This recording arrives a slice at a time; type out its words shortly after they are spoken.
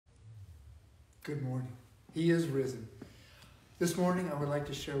Good morning. He is risen. This morning I would like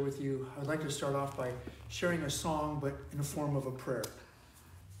to share with you, I would like to start off by sharing a song, but in the form of a prayer.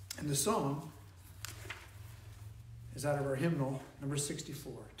 And the song is out of our hymnal, number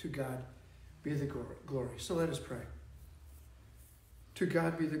 64, To God Be the Glory. So let us pray. To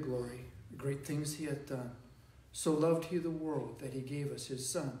God be the glory, the great things he hath done. So loved he the world that he gave us his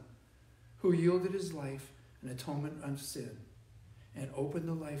Son, who yielded his life an atonement unto sin, and opened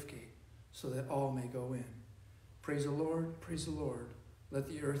the life gate so that all may go in. Praise the Lord, let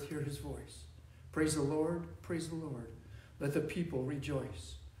the earth hear his voice. Praise the Lord, let the people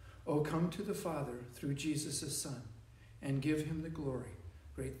rejoice. O come to the Father through Jesus his Son, and give him the glory,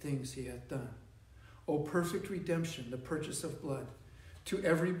 great things he hath done. O perfect redemption, the purchase of blood, to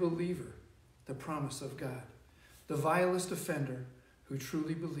every believer, the promise of God. The vilest offender who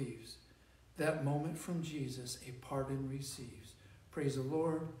truly believes, that moment from Jesus a pardon receives. Praise the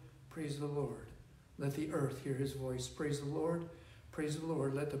Lord, let the earth hear his voice. Praise the Lord,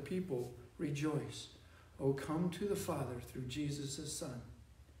 let the people rejoice. O come to the Father through Jesus his Son,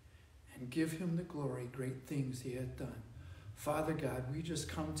 and give him the glory, great things he hath done. Father God, we just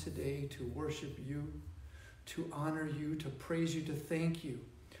come today to worship you, to honor you, to praise you, to thank you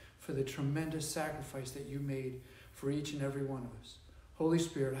for the tremendous sacrifice that you made for each and every one of us. Holy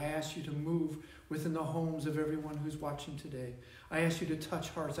Spirit, I ask you to move within the homes of everyone who's watching today. I ask you to touch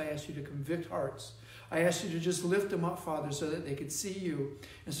hearts. I ask you to convict hearts. I ask you to just lift them up, Father, so that they could see you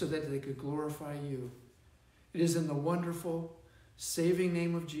and so that they could glorify you. It is in the wonderful, saving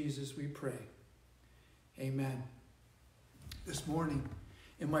name of Jesus we pray. Amen. This morning,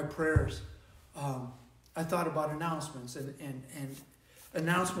 in my prayers, I thought about announcements, and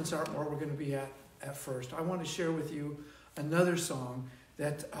announcements aren't where we're going to be at first. I want to share with you another song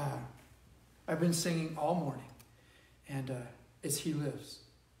that I've been singing all morning, and it's He Lives.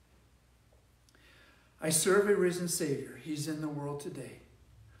 I serve a risen Savior. He's in the world today.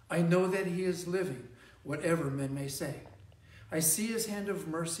 I know that he is living, whatever men may say. I see his hand of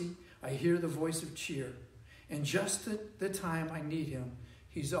mercy. I hear the voice of cheer. And just at the time I need him,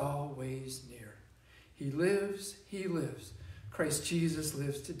 he's always near. He lives, he lives. Christ Jesus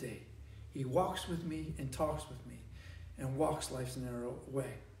lives today. He walks with me and talks with me and walks life's narrow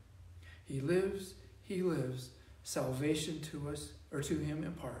way. He lives, salvation to us, or to him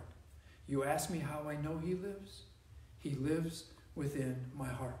impart. You ask me how I know he lives? He lives within my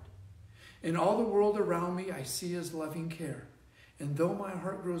heart. In all the world around me, I see his loving care. And though my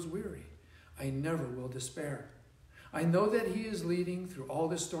heart grows weary, I never will despair. I know that he is leading through all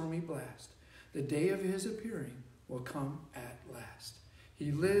the stormy blast. The day of his appearing will come at last.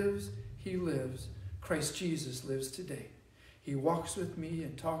 He lives, Christ Jesus lives today. He walks with me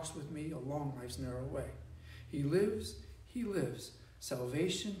and talks with me along life's narrow way. He lives,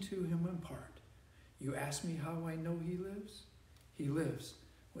 salvation to him impart. You ask me how I know he lives? He lives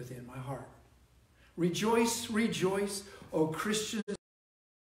within my heart. Rejoice, O Christians,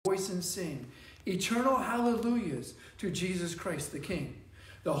 voice and sing eternal hallelujahs to Jesus Christ the King,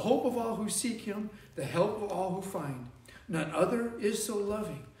 the hope of all who seek him, the help of all who find. None other is so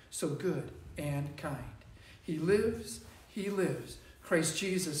loving, so good and kind. He lives, Christ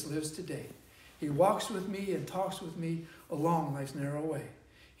Jesus lives today. He walks with me and talks with me along life's narrow way.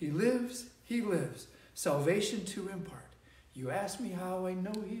 He lives, salvation to impart. You ask me how I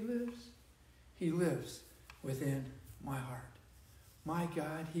know he lives? He lives within my heart. My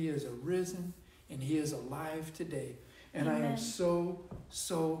God, he is arisen and he is alive today. And Amen. I am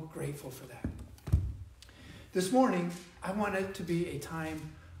so grateful for that. This morning, I want it to be a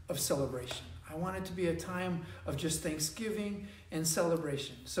time of celebration. I want it to be a time of just thanksgiving and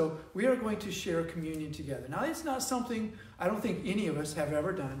celebration. So we are going to share communion together. Now, it's not something I don't think any of us have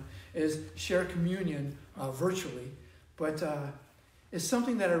ever done, is share communion virtually. But it's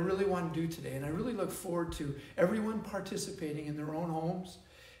something that I really want to do today. And I really look forward to everyone participating in their own homes,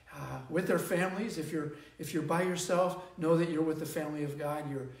 with their families. If you're by yourself, know that you're with the family of God.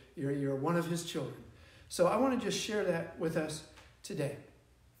 You're one of his children. So I want to just share that with us today.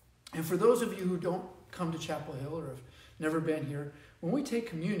 And for those of you who don't come to Chapel Hill or have never been here, when we take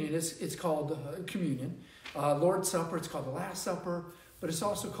communion, it's called communion. Lord's Supper, it's called the Last Supper, but it's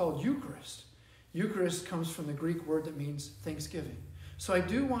also called Eucharist. Eucharist comes from the Greek word that means thanksgiving. So I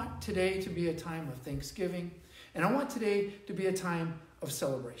do want today to be a time of thanksgiving, and I want today to be a time of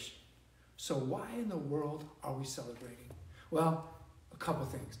celebration. So why in the world are we celebrating? Well, a couple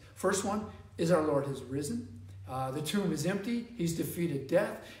things. First one is our Lord has risen. The tomb is empty. He's defeated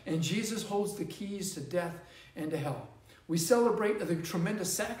death. And Jesus holds the keys to death and to hell. We celebrate the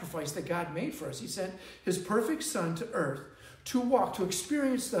tremendous sacrifice that God made for us. He sent his perfect Son to earth to walk, to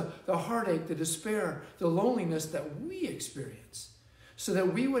experience the heartache, the despair, the loneliness that we experience, so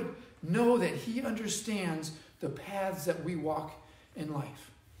that we would know that he understands the paths that we walk in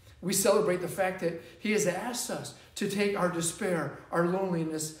life. We celebrate the fact that he has asked us to take our despair, our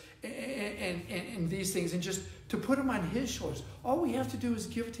loneliness, and these things, and just to put them on his shoulders. All we have to do is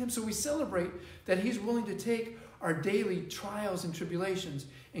give it to him. So we celebrate that he's willing to take our daily trials and tribulations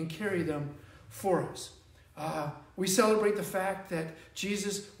and carry them for us. We celebrate the fact that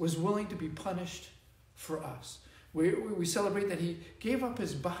Jesus was willing to be punished for us. We celebrate that he gave up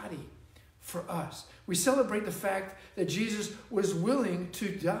his body for us. We celebrate the fact that Jesus was willing to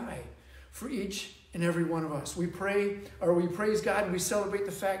die for each and every one of us. We praise God, and we celebrate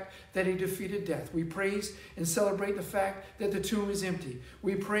the fact that he defeated death. We praise and celebrate the fact that the tomb is empty.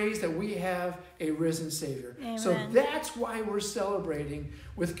 We praise that we have a risen Savior. Amen. So that's why we're celebrating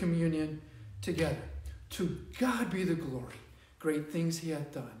with communion together. To God be the glory. Great things he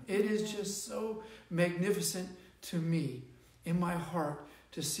hath done. It is just so magnificent to me in my heart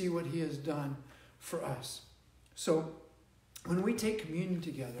to see what he has done for us. So when we take communion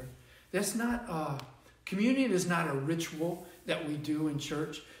together, that's not communion is not a ritual that we do in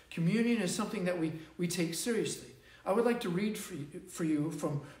church. Communion is something that we take seriously. I would like to read for you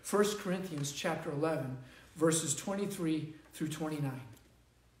from 1 Corinthians chapter 11, verses 23 through 29.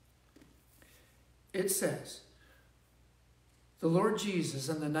 It says, "The Lord Jesus,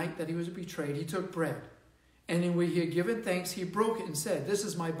 on the night that he was betrayed, he took bread. And when he had given thanks, he broke it and said, 'This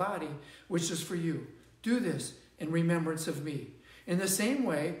is my body, which is for you. Do this in remembrance of me.' In the same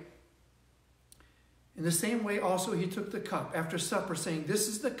way also he took the cup after supper, saying, 'This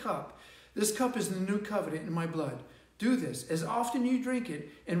is the cup. This cup is the new covenant in my blood. Do this as often you drink it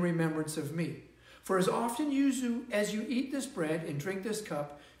in remembrance of me. For as often as you eat this bread and drink this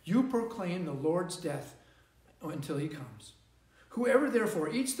cup, you proclaim the Lord's death until he comes. Whoever therefore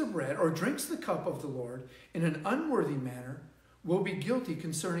eats the bread or drinks the cup of the Lord in an unworthy manner will be guilty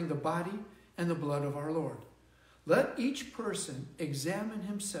concerning the body and the blood of our Lord. Let each person examine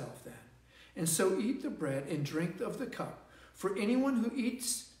himself then, and so eat the bread and drink of the cup. For anyone who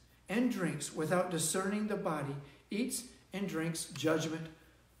eats and drinks without discerning the body eats and drinks judgment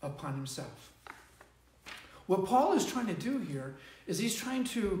upon himself." What Paul is trying to do here is he's trying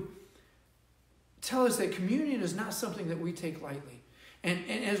to tell us that communion is not something that we take lightly. And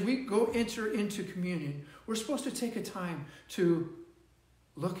as we enter into communion, we're supposed to take a time to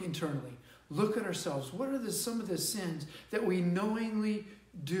look internally, look at ourselves. What are some of the sins that we knowingly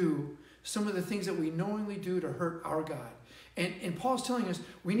do, some of the things that we knowingly do to hurt our God? And Paul's telling us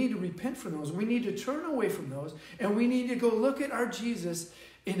we need to repent from those. We need to turn away from those. And we need to go look at our Jesus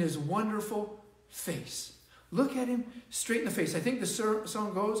in his wonderful face. Look at him straight in the face. I think the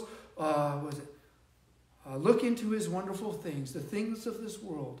song goes, look into his wonderful things. The things of this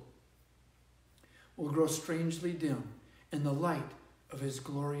world will grow strangely dim in the light of his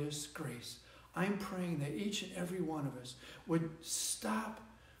glorious grace. I'm praying that each and every one of us would stop,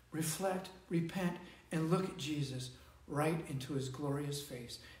 reflect, repent, and look at Jesus right into his glorious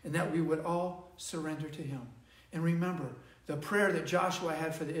face, and that we would all surrender to him. And remember the prayer that Joshua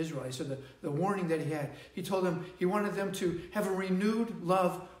had for the Israelites, or the warning that he had. He told them he wanted them to have a renewed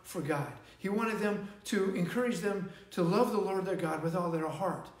love for God. He wanted them to encourage them to love the Lord their God with all their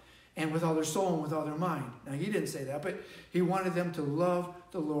heart and with all their soul and with all their mind. Now, he didn't say that, but he wanted them to love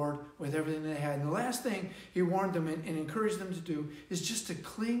the Lord with everything they had. And the last thing he warned them and encouraged them to do is just to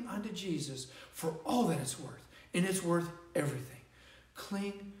cling unto Jesus for all that it's worth. And it's worth everything.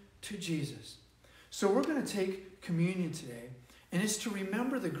 Cling to Jesus. So we're going to take communion today, and it's to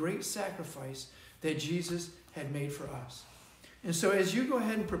remember the great sacrifice that Jesus had made for us. And so as you go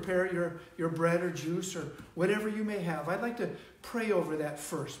ahead and prepare your bread or juice or whatever you may have, I'd like to pray over that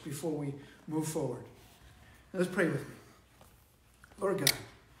first before we move forward. Now, let's pray with me. Lord God,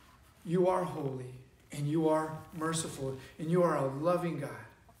 you are holy, and you are merciful, and you are a loving God.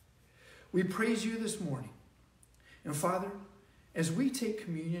 We praise you this morning. And Father, as we take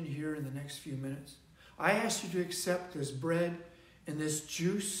communion here in the next few minutes, I ask you to accept this bread and this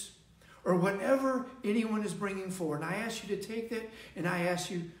juice or whatever anyone is bringing forward. And I ask you to take that, and I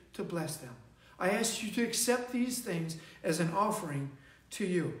ask you to bless them. I ask you to accept these things as an offering to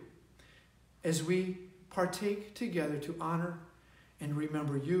you as we partake together to honor and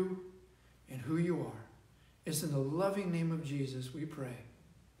remember you and who you are. It's in the loving name of Jesus we pray.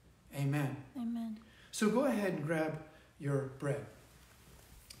 Amen. Amen. So go ahead and grab your bread.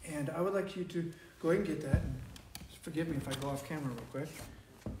 And I would like you to go ahead and get that. And forgive me if I go off camera real quick.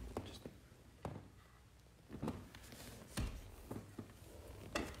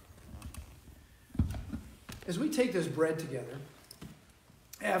 as we take this bread together,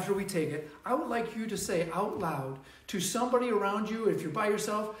 after we take it, I would like you to say out loud to somebody around you, if you're by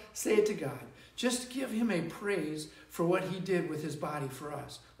yourself, say it to God. Just give him a praise for what he did with his body for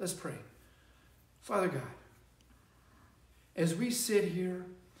us. Let's pray. Father God, as we sit here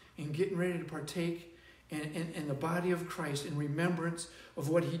and getting ready to partake in the body of Christ in remembrance of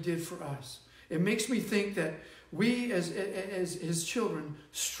what he did for us, it makes me think that we as his children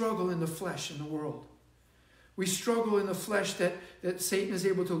struggle in the flesh in the world. We struggle in the flesh that Satan is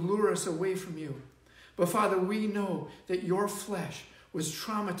able to lure us away from you. But Father, we know that your flesh was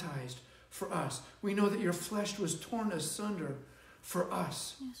traumatized for us. We know that your flesh was torn asunder for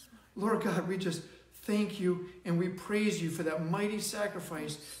us. Yes, Lord God, we just thank you and we praise you for that mighty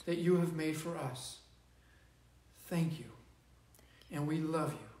sacrifice that you have made for us. Thank you. And we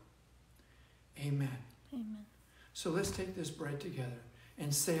love you. Amen. Amen. So let's take this bread together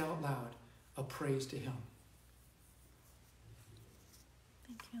and say out loud a praise to him.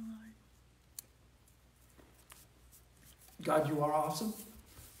 Thank you, Lord. God, you are awesome.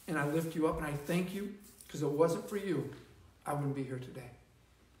 And I lift you up and I thank you, because if it wasn't for you, I wouldn't be here today.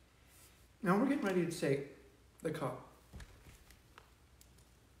 Now we're getting ready to take the cup.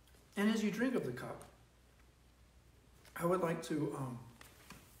 And as you drink of the cup, I would like to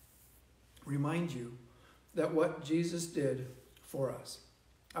remind you that what Jesus did for us.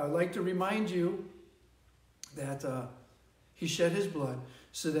 I would like to remind you that he shed his blood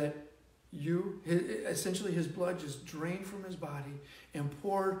so that essentially his blood just drained from his body and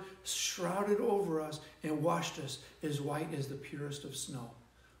poured, shrouded over us and washed us as white as the purest of snow.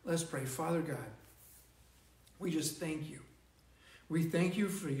 Let's pray. Father God, we just thank you. We thank you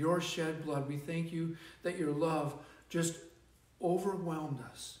for your shed blood. We thank you that your love just overwhelmed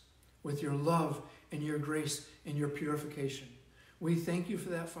us with your love and your grace and your purification. We thank you for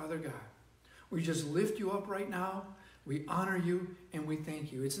that, Father God. We just lift you up right now. We honor you and we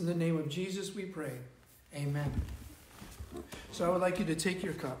thank you. It's in the name of Jesus we pray. Amen. So I would like you to take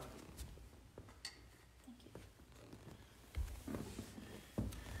your cup.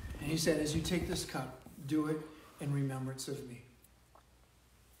 And he said, as you take this cup, do it in remembrance of me.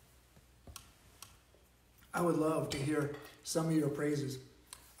 I would love to hear some of your praises.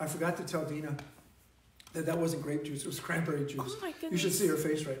 I forgot to tell Dina that wasn't grape juice, it was cranberry juice. Oh my goodness. You should see her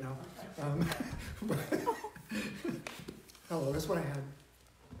face right now. Hello, that's what I had.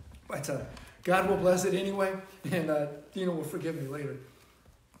 But God will bless it anyway, and Dina will forgive me later.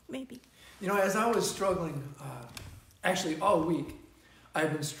 Maybe. You know, as I was struggling, actually all week,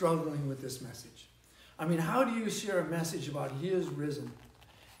 I've been struggling with this message. I mean, how do you share a message about he is risen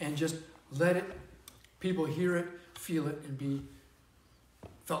and just let it, people hear it, feel it, and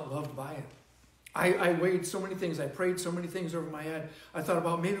felt loved by it? I weighed so many things. I prayed so many things over my head. I thought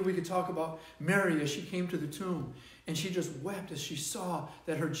about maybe we could talk about Mary as she came to the tomb. And she just wept as she saw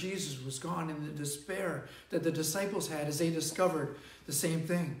that her Jesus was gone, and the despair that the disciples had as they discovered the same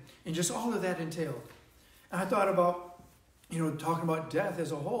thing. And just all of that entailed. And I thought about, talking about death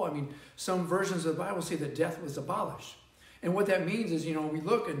as a whole. I mean, some versions of the Bible say that death was abolished. And what that means is, we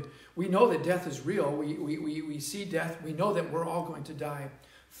look and we know that death is real. We see death. We know that we're all going to die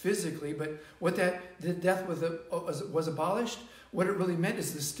physically. But what the death was abolished, what it really meant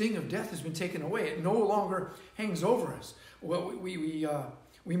is the sting of death has been taken away. It no longer hangs over us. Well, we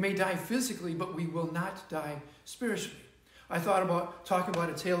may die physically, but we will not die spiritually. I thought about talking about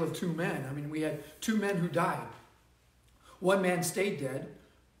a tale of two men. I mean, we had two men who died. One man stayed dead.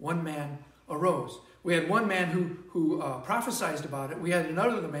 One man arose. We had one man who prophesied about it. We had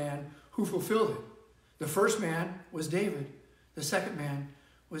another man who fulfilled it. The first man was David. The second man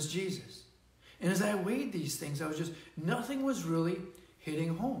was Jesus. And as I weighed these things, nothing was really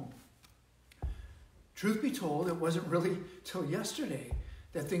hitting home. Truth be told, it wasn't really till yesterday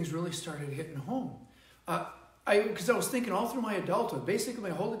that things really started hitting home. Because I was thinking all through my adulthood, basically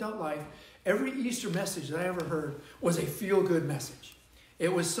my whole adult life, every Easter message that I ever heard was a feel-good message.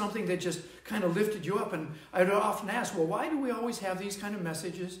 It was something that just kind of lifted you up. And I'd often ask, well, why do we always have these kind of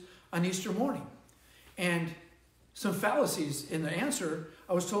messages on Easter morning? And some fallacies in the answer,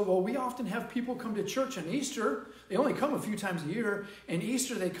 I was told, well, we often have people come to church on Easter. They only come a few times a year. And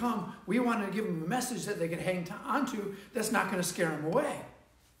Easter they come, we want to give them a message that they can hang on to that's not going to scare them away.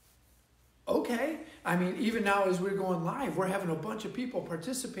 Okay. I mean, even now as we're going live, we're having a bunch of people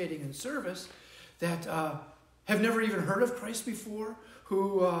participating in service that have never even heard of Christ before,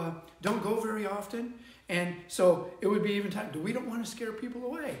 who don't go very often. And so it would be even time, we don't want to scare people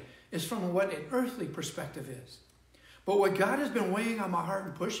away. It's from what an earthly perspective is. But what God has been weighing on my heart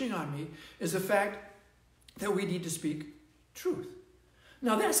and pushing on me is the fact that we need to speak truth.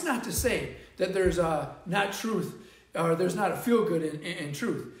 Now, that's not to say that there's not truth or there's not a feel-good in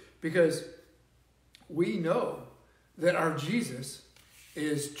truth, because we know that our Jesus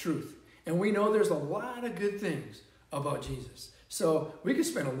is truth. And we know there's a lot of good things about Jesus. So we could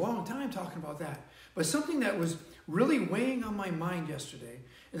spend a long time talking about that. But something that was really weighing on my mind yesterday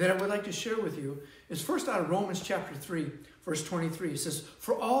and that I would like to share with you is first out of Romans chapter 3, verse 23. It says,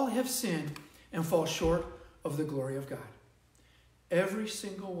 "For all have sinned and fall short of the glory of God." Every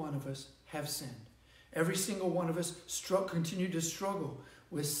single one of us have sinned. Every single one of us continue to struggle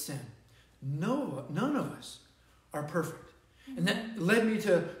with sin. None of us are perfect. And that led me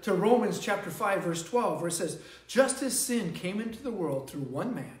to Romans chapter 5, verse 12, where it says, "Just as sin came into the world through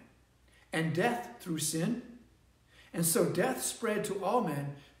one man, and death through sin, and so death spread to all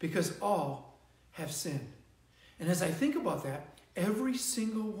men because all have sinned." And as I think about that, every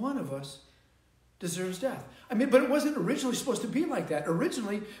single one of us deserves death. But it wasn't originally supposed to be like that.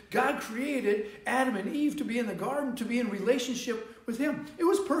 Originally, God created Adam and Eve to be in the garden, to be in relationship with him. It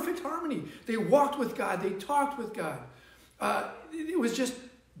was perfect harmony. They walked with God. They talked with God. It was just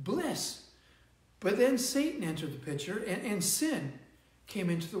bliss. But then Satan entered the picture, and sin came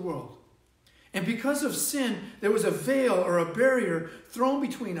into the world. And because of sin, there was a veil or a barrier thrown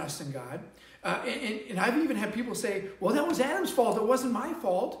between us and God. And I've even had people say, "Well, that was Adam's fault. It wasn't my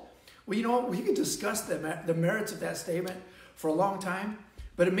fault." Well, we could discuss the merits of that statement for a long time.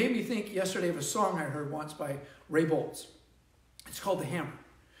 But it made me think yesterday of a song I heard once by Ray Boltz. It's called "The Hammer."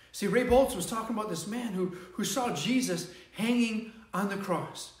 See, Ray Boltz was talking about this man who saw Jesus hanging on the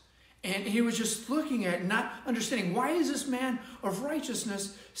cross. And he was just looking at, not understanding, why is this man of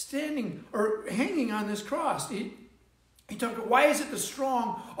righteousness standing or hanging on this cross? He talked about, why is it the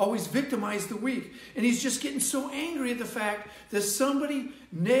strong always victimize the weak? And he's just getting so angry at the fact that somebody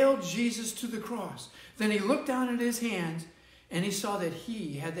nailed Jesus to the cross. Then he looked down at his hands and he saw that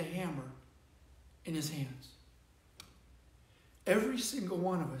he had the hammer in his hands. Every single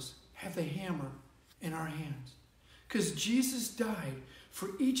one of us have the hammer in our hands. Because Jesus died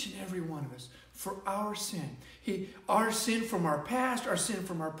for each and every one of us, for our sin. Our sin from our past, our sin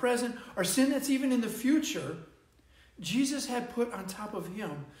from our present, our sin that's even in the future, Jesus had put on top of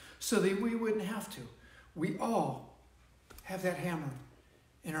him so that we wouldn't have to. We all have that hammer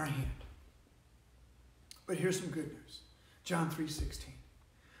in our hand. But here's some good news. John 3:16.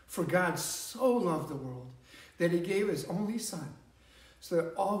 "For God so loved the world that he gave his only Son, so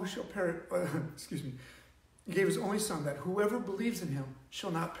that all who shall perish," he gave his only Son, that whoever believes in him shall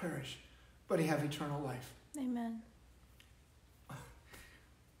not perish, but he have eternal life. Amen.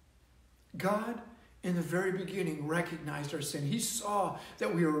 God, in the very beginning, recognized our sin. He saw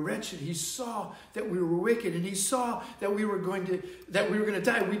that we were wretched. He saw that we were wicked, and he saw that we were going to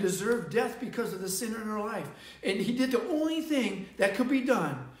die. We deserved death because of the sin in our life. And he did the only thing that could be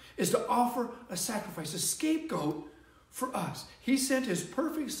done is to offer a sacrifice, a scapegoat for us. He sent his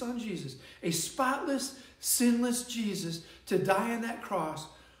perfect Son, Jesus, a spotless, sinless Jesus, to die on that cross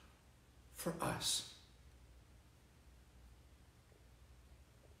for us.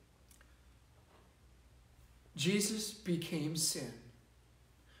 Jesus became sin,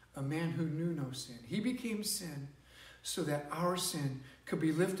 a man who knew no sin. He became sin so that our sin could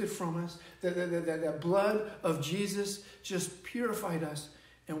be lifted from us. That blood of Jesus just purified us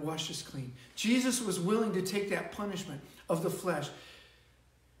and washed us clean. Jesus was willing to take that punishment of the flesh.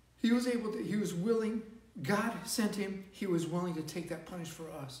 He was willing. God sent him. He was willing to take that punishment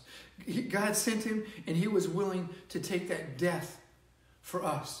for us. God sent him, and he was willing to take that death for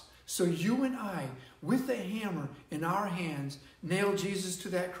us. So you and I, with the hammer in our hands, nailed Jesus to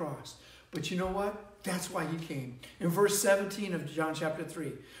that cross. But you know what? That's why he came. In verse 17 of John chapter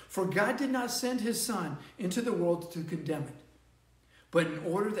 3, "For God did not send his Son into the world to condemn it, but in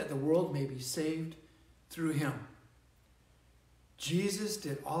order that the world may be saved through him." Jesus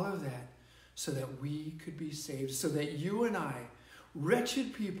did all of that so that we could be saved, so that you and I,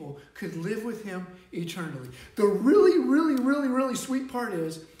 wretched people, could live with him eternally. The really, really, really, really sweet part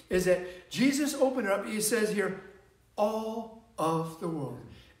is that Jesus opened it up. He says here, all of the world.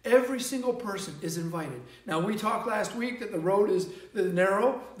 Every single person is invited. Now, we talked last week that the road is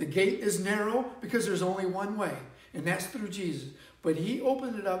narrow, the gate is narrow, because there's only one way, and that's through Jesus. But he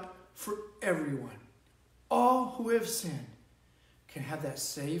opened it up for everyone. All who have sinned can have that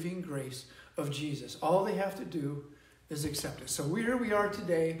saving grace of Jesus. All they have to do is accept it. So here we are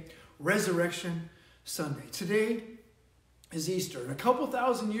today, Resurrection Sunday. Today is Easter. And a couple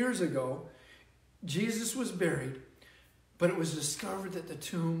thousand years ago, Jesus was buried, but it was discovered that the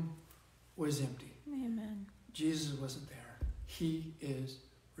tomb was empty. Amen. Jesus wasn't there. He is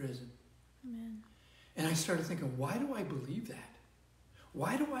risen. Amen. And I started thinking, why do I believe that?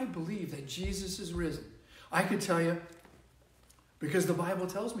 Why do I believe that Jesus is risen? I could tell you, because the Bible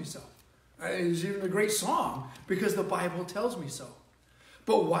tells me so. There's even a great song, because the Bible tells me so.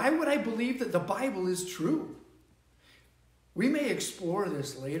 But why would I believe that the Bible is true? We may explore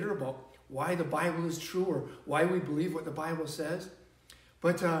this later about why the Bible is true or why we believe what the Bible says.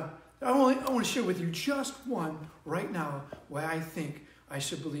 But I want to share with you just one right now why I think I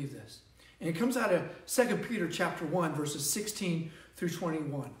should believe this. And it comes out of 2 Peter chapter 1, verses 16 through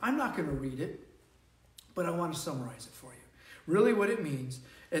 21. I'm not going to read it, but I want to summarize it for you. Really what it means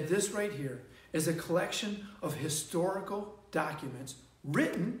at this right here is a collection of historical documents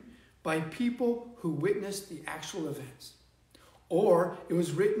written by people who witnessed the actual events. Or it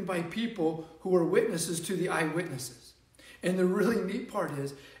was written by people who were witnesses to the eyewitnesses. And the really neat part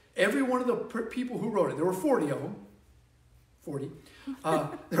is, every one of the people who wrote it, there were 40 of them, 40.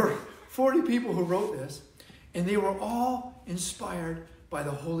 There were 40 people who wrote this, and they were all inspired by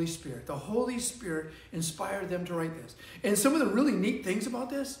the Holy Spirit. The Holy Spirit inspired them to write this. And some of the really neat things about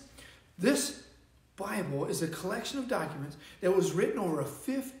this Bible is a collection of documents that was written over a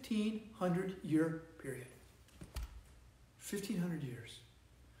 1,500-year period. 1,500 years,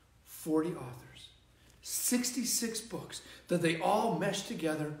 40 authors, 66 books that they all meshed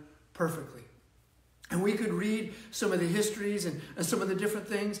together perfectly. And we could read some of the histories and some of the different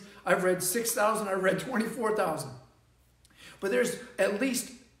things. I've read 6,000, I've read 24,000. But there's at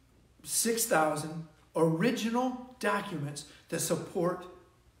least 6,000 original documents that support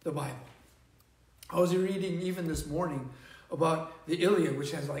the Bible. I was reading even this morning about the Iliad,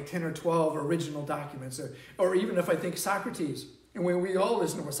 which has like 10 or 12 original documents. Or even if I think Socrates, and we all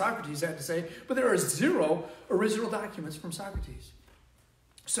listen to what Socrates had to say, but there are 0 original documents from Socrates.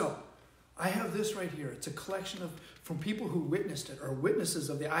 So, I have this right here. It's a collection from people who witnessed it, or witnesses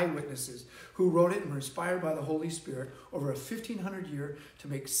of the eyewitnesses, who wrote it and were inspired by the Holy Spirit over a 1,500 year to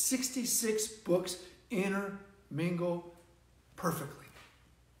make 66 books intermingle perfectly.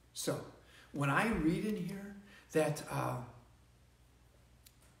 So, when I read in here that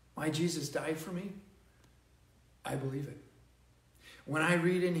my Jesus died for me, I believe it. When I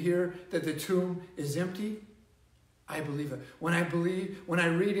read in here that the tomb is empty, I believe it. When I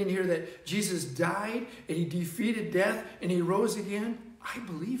read in here that Jesus died and he defeated death and he rose again, I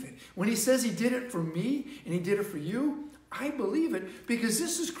believe it. When he says he did it for me and he did it for you, I believe it, because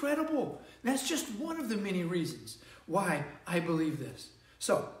this is credible. That's just one of the many reasons why I believe this.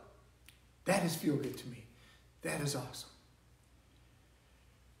 So, that is feel good to me. That is awesome.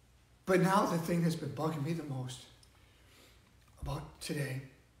 But now the thing that's been bugging me the most about today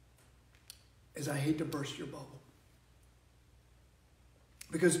is I hate to burst your bubble.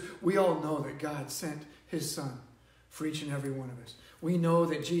 Because we all know that God sent his son for each and every one of us. We know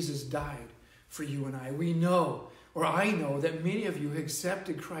that Jesus died for you and I. We know, or I know, that many of you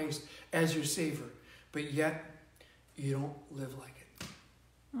accepted Christ as your Savior, but yet you don't live like it.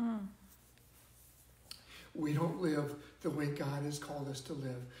 We don't live the way God has called us to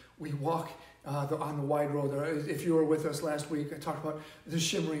live. We walk on the wide road. If you were with us last week, I talked about the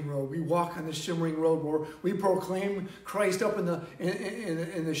shimmering road. We walk on the shimmering road where we proclaim Christ up in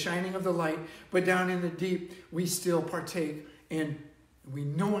the shining of the light, but down in the deep, we still partake and we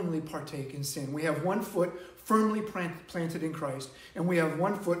knowingly partake in sin. We have one foot firmly planted in Christ, and we have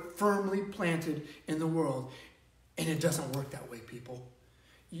one foot firmly planted in the world. And it doesn't work that way, people.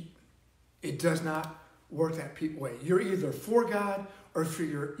 It does not work that way. You're either for God or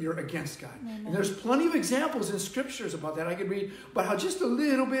you're against God. Amen. And there's plenty of examples in scriptures about that. I could read about how just a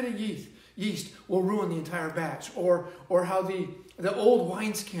little bit of yeast will ruin the entire batch, or how the old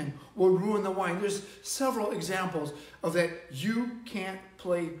wineskin will ruin the wine. There's several examples of that. You can't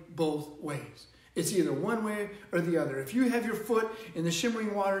play both ways. It's either one way or the other. If you have your foot in the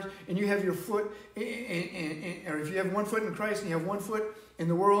shimmering waters and you have your foot, or if you have one foot in Christ and you have one foot in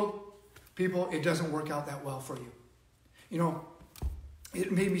the world, people, it doesn't work out that well for you. You know,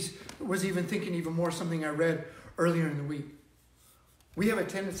 it made me, was even thinking even more something I read earlier in the week. We have a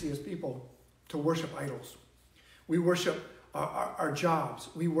tendency as people to worship idols. We worship our jobs.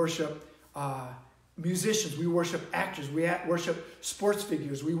 We worship musicians. We worship actors. We worship sports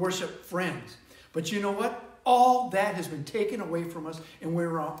figures. We worship friends. But you know what? All that has been taken away from us, and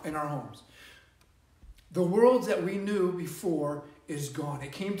we're in our homes. The world that we knew before is gone.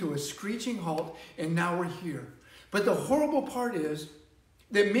 It came to a screeching halt, and now we're here. But the horrible part is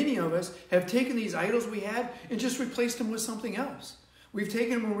that many of us have taken these idols we had and just replaced them with something else. We've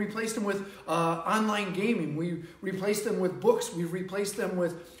taken them and replaced them with online gaming. We've replaced them with books. We've replaced them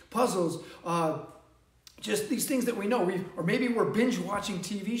with puzzles. Just these things that we know. Or maybe we're binge watching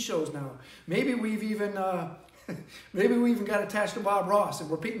TV shows now. Maybe we've even Maybe we even got attached to Bob Ross and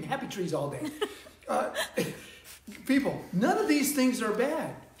we're painting happy trees all day. People, none of these things are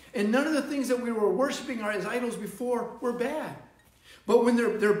bad. And none of the things that we were worshiping as idols before were bad. But when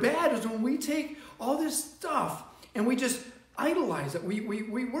they're bad is when we take all this stuff and we just idolize it. We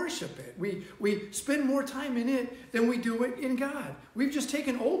worship it. We spend more time in it than we do it in God. We've just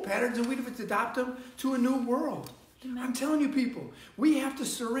taken old patterns and we've adopted them to a new world. Amen. I'm telling you, people, we have to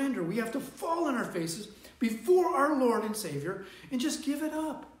surrender. We have to fall on our faces before our Lord and Savior and just give it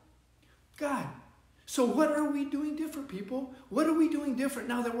up. God. So what are we doing different, people? What are we doing different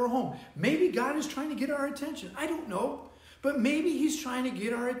now that we're home? Maybe God is trying to get our attention. I don't know. But maybe he's trying to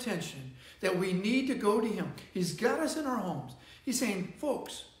get our attention that we need to go to him. He's got us in our homes. He's saying,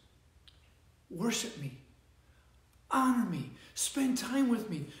 folks, worship me. Honor me. Spend time with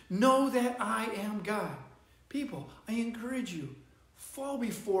me. Know that I am God. People, I encourage you, fall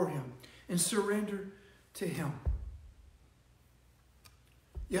before him and surrender to him.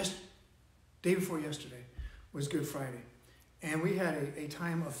 Yes, day before yesterday was Good Friday. And we had a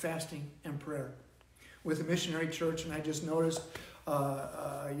time of fasting and prayer with a missionary church. And I just noticed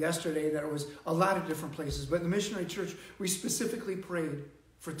yesterday that it was a lot of different places. But in the missionary church, we specifically prayed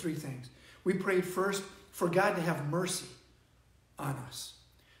for three things. We prayed first for God to have mercy on us.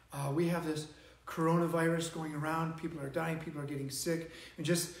 We have this coronavirus going around. People are dying. People are getting sick. And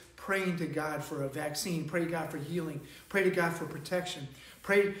just praying to God for a vaccine. Pray to God for healing. Pray to God for protection.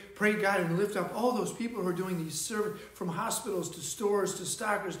 Pray God and lift up all those people who are doing these service, from hospitals to stores to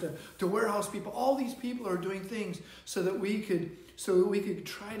stockers to warehouse people. All these people are doing things so that we could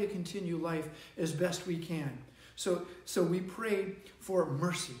try to continue life as best we can. So we prayed for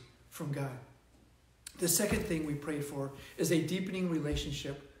mercy from God. The second thing we prayed for is a deepening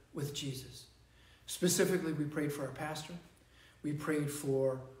relationship with Jesus. Specifically, we prayed for our pastor. We prayed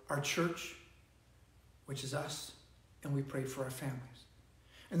for our church, which is us, and we prayed for our families.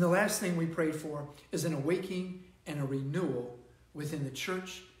 And the last thing we prayed for is an awakening and a renewal within the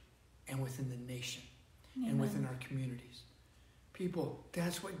church and within the nation. Amen. And within our communities. People,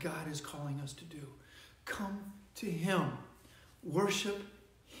 that's what God is calling us to do. Come to him. Worship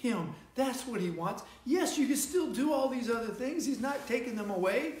him. That's what he wants. Yes, you can still do all these other things. He's not taking them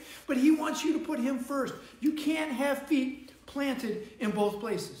away. But he wants you to put him first. You can't have feet planted in both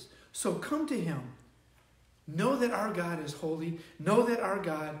places. So come to him. Know that our God is holy. Know that our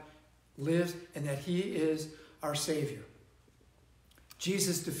God lives and that he is our Savior.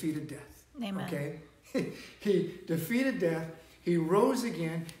 Jesus defeated death. Amen. Okay? He defeated death. He rose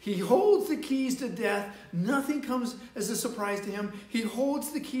again. He holds the keys to death. Nothing comes as a surprise to him. He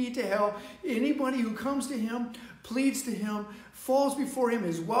holds the key to hell. Anybody who comes to him, pleads to him, falls before him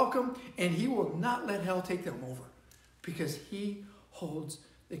is welcome, and he will not let hell take them over because he holds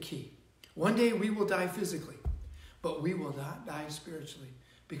the key. One day we will die physically, but we will not die spiritually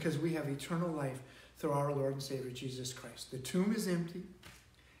because we have eternal life through our Lord and Savior, Jesus Christ. The tomb is empty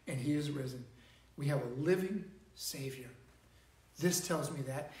and he is risen. We have a living Savior. This tells me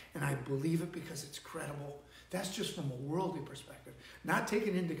that, and I believe it because it's credible. That's just from a worldly perspective, not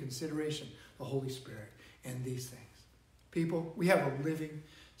taking into consideration the Holy Spirit and these things. People, we have a living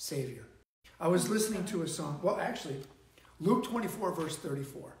Savior. I was listening to a song, well, actually, Luke 24, verse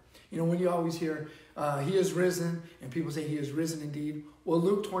 34. You know, when you always hear, he is risen, and people say he is risen indeed. Well,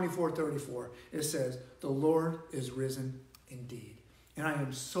 Luke 24, 34, it says, the Lord is risen indeed. And I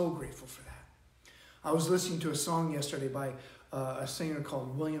am so grateful for that. I was listening to a song yesterday by a singer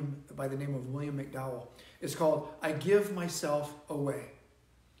called by the name of William McDowell. It's called, I Give Myself Away.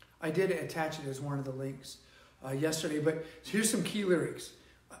 I did attach it as one of the links yesterday, but here's some key lyrics.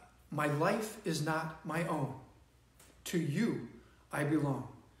 My life is not my own. To you I belong.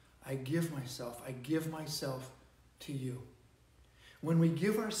 I give myself to you. When we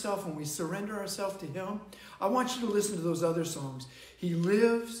give ourselves, when we surrender ourselves to him, I want you to listen to those other songs. He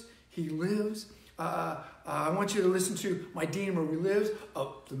lives. I want you to listen to My Redeemer lives.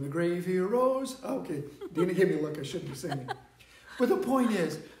 Up from the grave he arose. Okay, Dina gave me a look. I shouldn't be singing. But the point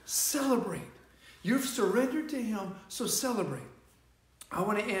is, celebrate. You've surrendered to him, so celebrate. I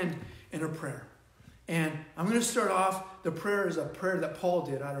want to end in a prayer. And I'm going to start off, the prayer is a prayer that Paul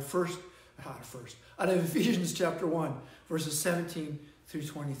did out of Ephesians chapter 1, verses 17 through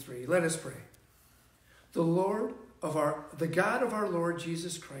 23. Let us pray. The God of our Lord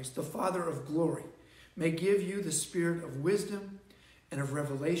Jesus Christ, the Father of glory, may give you the spirit of wisdom and of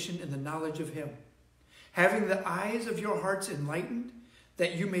revelation in the knowledge of him, having the eyes of your hearts enlightened,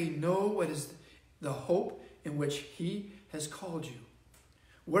 that you may know what is the hope in which he has called you.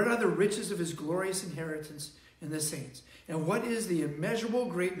 What are the riches of his glorious inheritance in the saints. And what is the immeasurable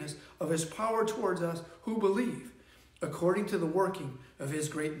greatness of his power towards us who believe, according to the working of his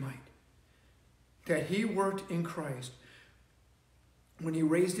great might, that he worked in Christ when he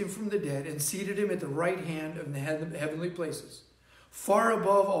raised him from the dead and seated him at the right hand of the heavenly places, far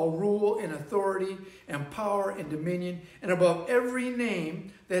above all rule and authority and power and dominion, and above every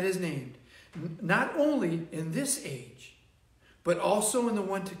name that is named, not only in this age, but also in the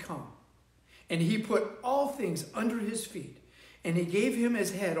one to come. And he put all things under his feet, and he gave him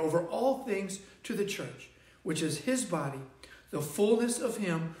as head over all things to the church, which is his body, the fullness of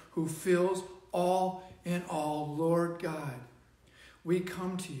him who fills all in all. Lord God, we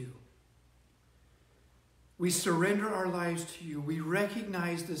come to you. We surrender our lives to you. We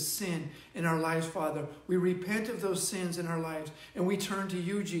recognize the sin in our lives, Father. We repent of those sins in our lives, and we turn to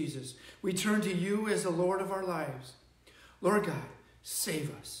you, Jesus. We turn to you as the Lord of our lives. Lord God,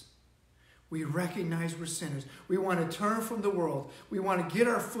 save us. We recognize we're sinners. We want to turn from the world. We want to get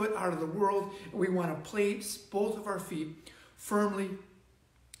our foot out of the world, and we want to place both of our feet firmly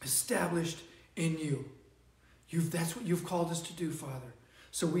established in you. That's what you've called us to do, Father.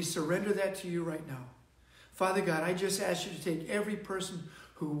 So we surrender that to you right now. Father God, I just ask you to take every person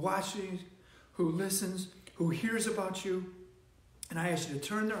who watches, who listens, who hears about you, and I ask you to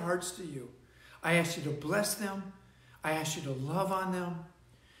turn their hearts to you. I ask you to bless them. I ask you to love on them.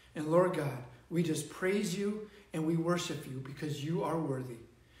 And Lord God, we just praise you and we worship you because you are worthy.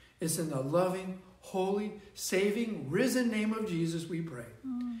 It's in the loving, holy, saving, risen name of Jesus we pray.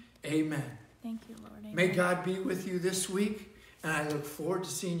 Amen. Thank you, Lord. Amen. May God be with you this week, and I look forward to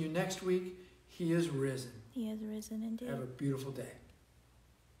seeing you next week. He is risen. He has risen indeed. Have a beautiful day.